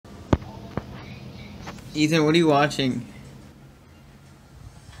Ethan, what are you watching?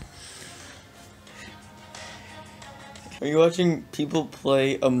 Are you watching people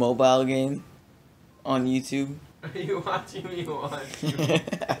play a mobile game on YouTube? Are you watching me watch?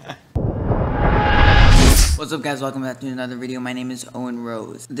 What's up, guys? Welcome back to another video. My name is Owen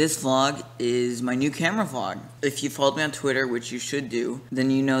Rose. This vlog is my new camera vlog. If you followed me on Twitter, which you should do,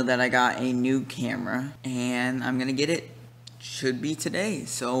 then you know that I got a new camera and I'm gonna get it. Should be today.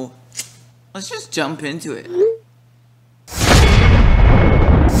 So let's just jump into it.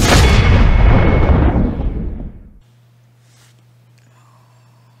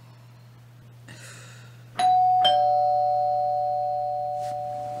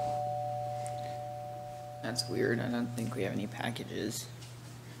 That's weird. I don't think we have any packages.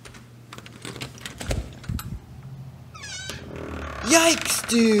 Yikes,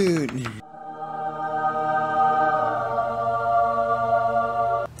 dude!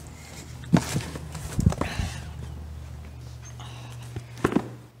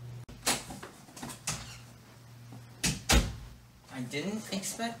 I didn't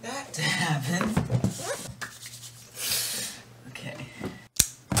expect that to happen. Okay.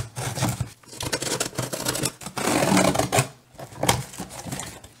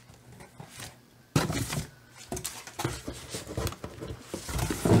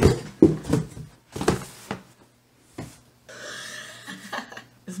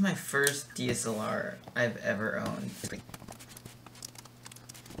 This is my first DSLR I've ever owned.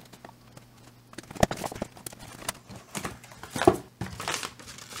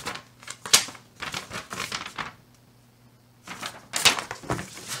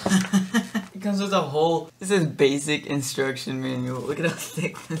 It comes with a whole, this is basic instruction manual. Look at how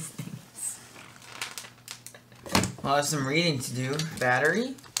thick this thing is. Well, I have some reading to do.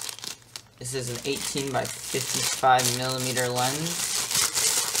 Battery. This is an 18 by 55 millimeter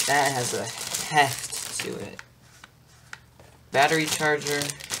lens. That has a heft to it. Battery charger.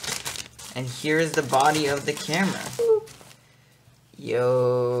 And here's the body of the camera.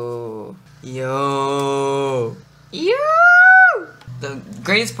 Yo. Yo. Yo. The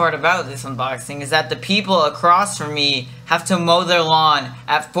greatest part about this unboxing is that the people across from me have to mow their lawn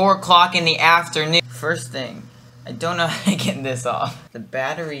at 4 o'clock in the afternoon. First thing, I don't know how to get this off. The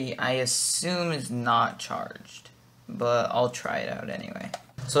battery, I assume, is not charged, but I'll try it out anyway.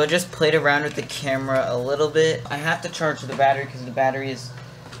 So I just played around with the camera a little bit. I have to charge the battery because the battery is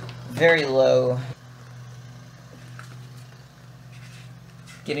very low.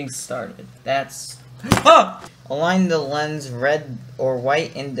 Getting started. That's... Ah! Align the lens red or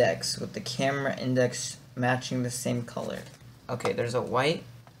white index with the camera index matching the same color. Okay, there's a white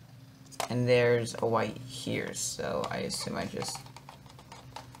and there's a white here, so I assume I just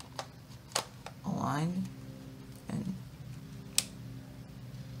align and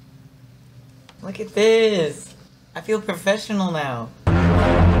look at this! I feel professional now.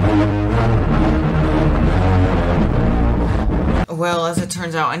 Well, as it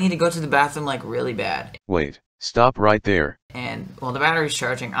turns out, I need to go to the bathroom like really bad. Wait, stop right there. And while the battery's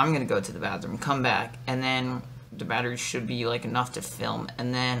charging, I'm gonna go to the bathroom, come back, and then the battery should be like enough to film,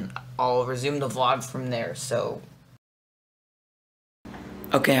 and then I'll resume the vlog from there, so.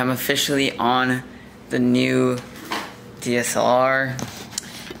 Okay, I'm officially on the new DSLR,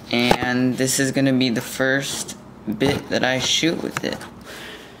 and this is gonna be the first bit that I shoot with it.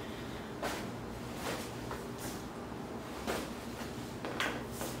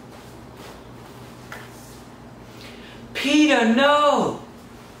 Peter, no!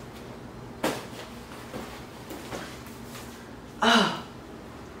 Ah!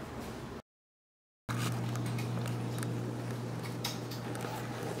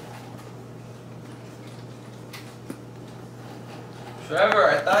 Trevor,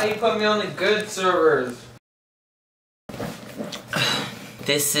 I thought you put me on the good servers.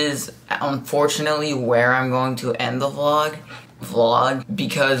 This is unfortunately where I'm going to end the vlog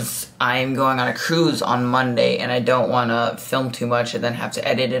because I'm going on a cruise on Monday and I don't want to film too much and then have to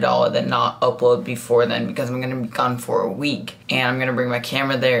edit it all and then not upload before then because I'm going to be gone for a week and I'm going to bring my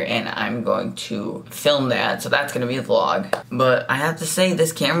camera there and I'm going to film that, so that's going to be a vlog. But I have to say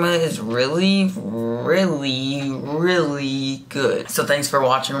this camera is really good. So thanks for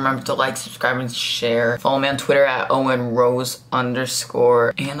watching. Remember to like, subscribe, and share. Follow me on Twitter at OwenRose_,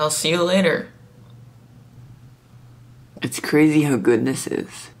 and I'll see you later. It's crazy how good this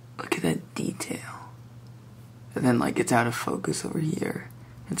is. Look at that detail. And then like it's out of focus over here.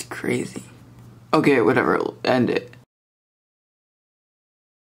 It's crazy. Okay, whatever, end it.